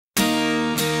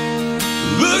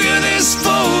Look at this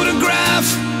photograph.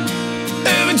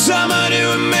 Every time I do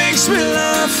it makes me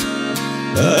laugh.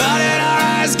 How did our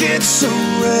eyes get so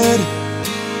red?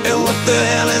 And what the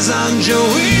hell is on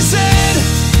Joey's head?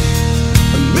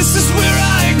 This is where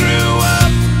I grew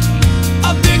up.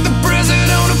 I think the president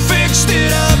fixed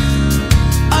it up.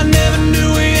 I never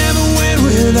knew we ever went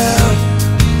without.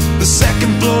 The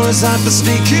second floor is hot for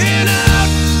sneaking out.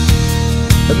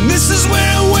 And this is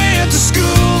where I went to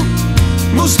school.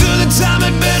 Most of the time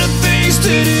had better things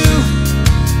to do.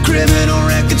 Criminal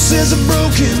record says I've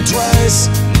broken twice.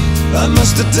 I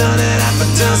must have done it half a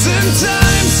dozen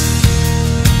times.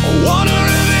 I wonder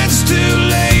if it's too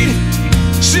late.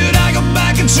 Should I go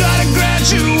back and try to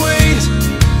graduate?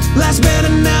 Life's better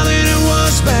now than it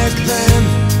was back then.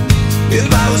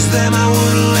 If I was them, I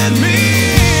wouldn't let me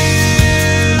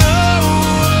in.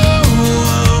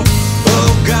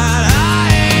 Oh God,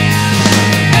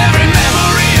 every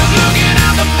memory of looking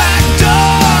out the back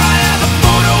door. I have a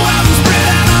photo album spread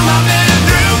out on my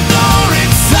bedroom floor.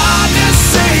 It's hard to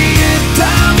say it,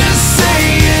 time to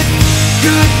say it.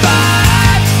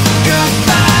 Goodbye,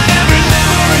 goodbye. Every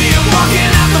memory of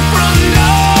walking out the front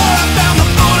door. I found the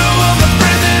photo of the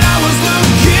friend that I was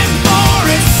looking for.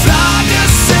 It's hard to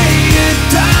say it,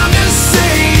 time to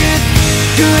say it.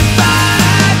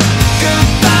 Goodbye,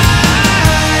 goodbye.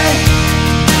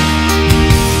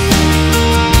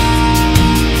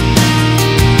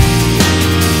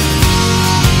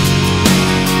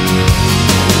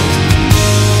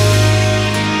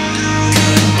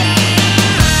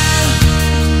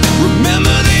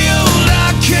 Remember the old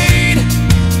arcade?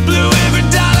 Blew every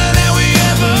dollar that we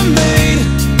ever made.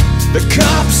 The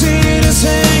cops seen us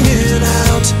hanging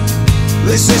out.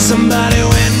 They say somebody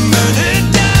went and burned it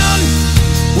down.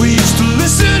 We used to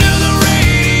listen to the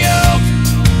radio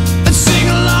and sing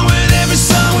along with every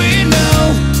song we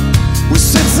know. We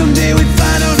said someday we'd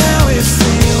find out how it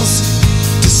feels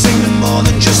to sing to more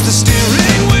than just a stereo.